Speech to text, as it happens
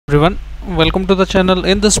Everyone, welcome to the channel.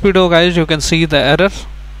 In this video guys, you can see the error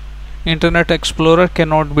Internet Explorer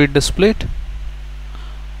cannot be displayed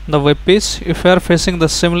the web page. If you are facing the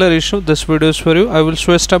similar issue, this video is for you. I will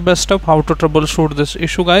show step by step how to troubleshoot this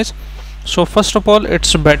issue guys. So first of all,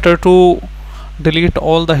 it's better to delete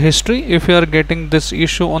all the history if you are getting this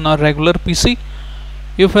issue on a regular PC.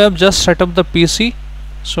 If you have just set up the PC,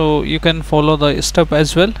 so you can follow the step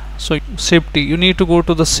as well. So safety, you need to go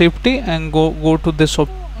to the safety and go to this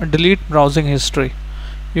delete browsing history.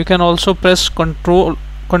 You can also press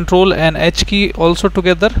control and H key also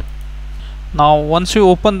together. Now once you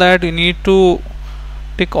open that, you need to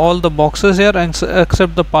tick all the boxes here and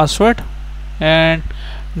accept the password and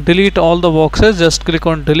delete all the boxes. Just click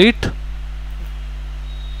on delete.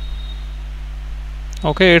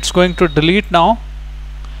 Okay, it's going to delete now,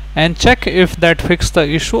 and check if that fixed the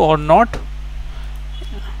issue or not.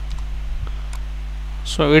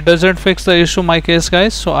 So it doesn't fix the issue my case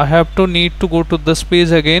guys, so I need to go to this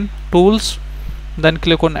page again, tools, then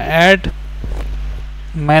click on add,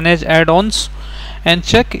 manage add-ons, and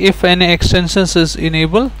check if any extensions is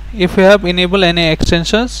enabled. If you have enabled any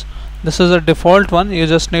extensions, this is a default one, you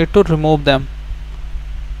just need to remove them.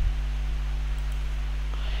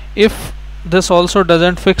 If this also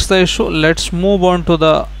doesn't fix the issue, let's move on to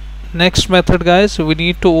the next method guys. We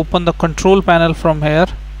need to open the control panel from here.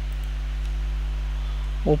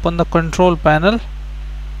 Open the control panel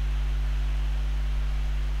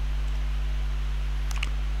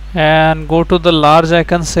and go to the large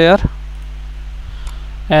icons here,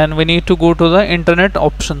 and we need to go to the internet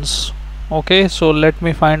options. Okay, so let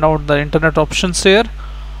me find out the internet options here.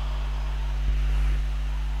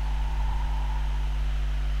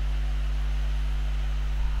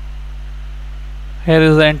 Here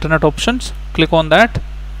is the internet options. Click on that,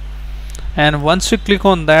 and once you click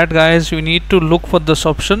on that guys, you need to look for this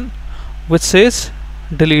option which says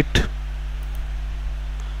delete.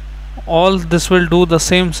 All this will do the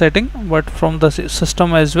same setting but from the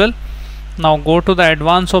system as well. Now go to the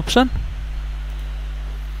advanced option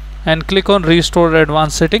and click on restore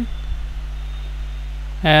advanced setting,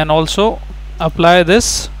 and also apply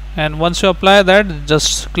this. And once you apply that,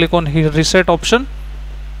 just click on here reset option,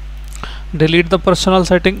 delete the personal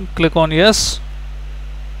setting, click on yes.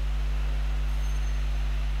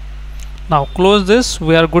 Now close this,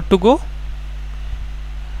 we are good to go.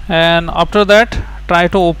 And after that, try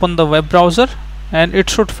to open the web browser and it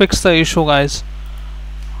should fix the issue guys.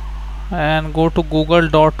 And go to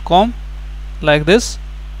google.com like this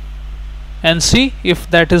and see if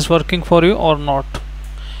that is working for you or not.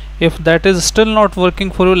 If that is still not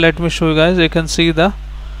working for you, let me show you guys. You can see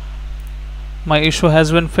my issue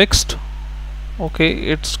has been fixed. Okay,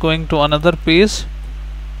 it's going to another page,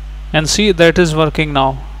 and see that is working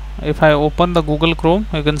now. If I open the Google Chrome,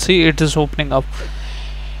 you can see it is opening up.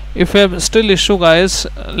 If you have still issue guys,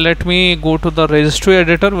 let me go to the registry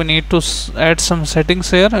editor. We need to add some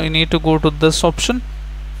settings here. We need to go to this option.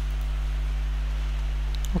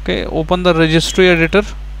 Okay, open the registry editor,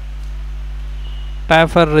 type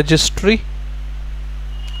for registry,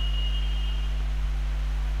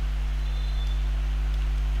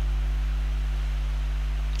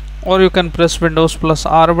 or you can press Windows plus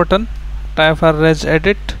R button, type for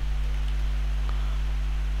regedit,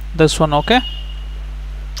 this one. Okay,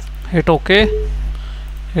 hit OK,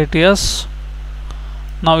 hit yes.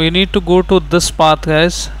 Now you need to go to this path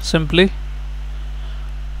guys, simply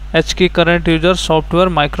H key current user software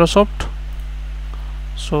Microsoft.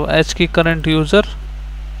 So H key current user,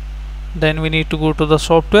 then we need to go to the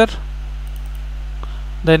software,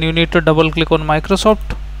 then you need to double click on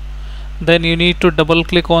Microsoft, then you need to double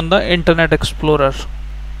click on the Internet Explorer,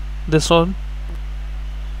 this one,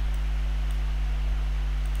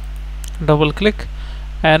 double click,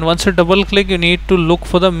 and once you double click, you need to look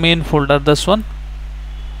for the main folder, this one.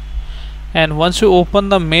 And once you open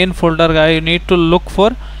the main folder guy, you need to look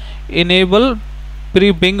for enable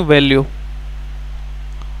pre-bing value.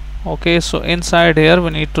 Okay, so inside here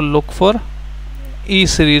we need to look for E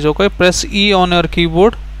series. Okay, press E on your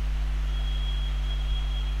keyboard,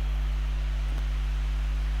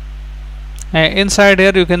 and inside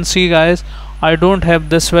here you can see guys, I don't have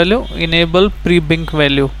this value, enable pre-bing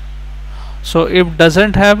value. So if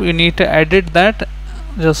doesn't have, you need to edit that.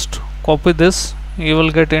 Just copy this, you will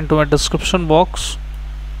get into a description box,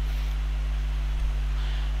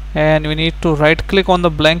 and we need to right click on the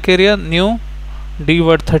blank area, new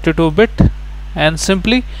dword 32-bit, and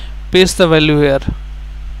simply paste the value here.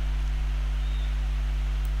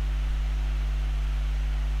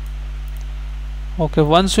 Okay,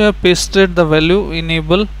 once you have pasted the value,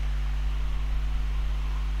 enable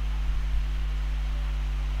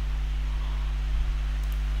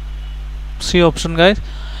C option guys,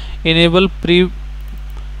 enable pre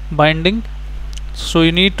binding. So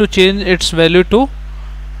you need to change its value to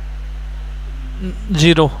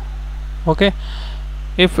 0. Okay,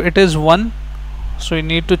 if it is 1, so you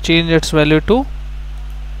need to change its value to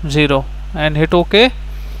 0 and hit OK.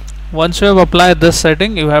 Once you have applied this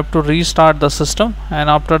setting, you have to restart the system, and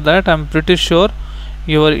after that I'm pretty sure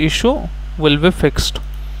your issue will be fixed.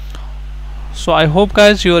 So I hope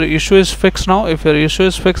guys your issue is fixed now. If your issue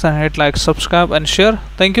is fixed, then hit like, subscribe and share.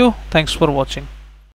 Thank you. Thanks for watching.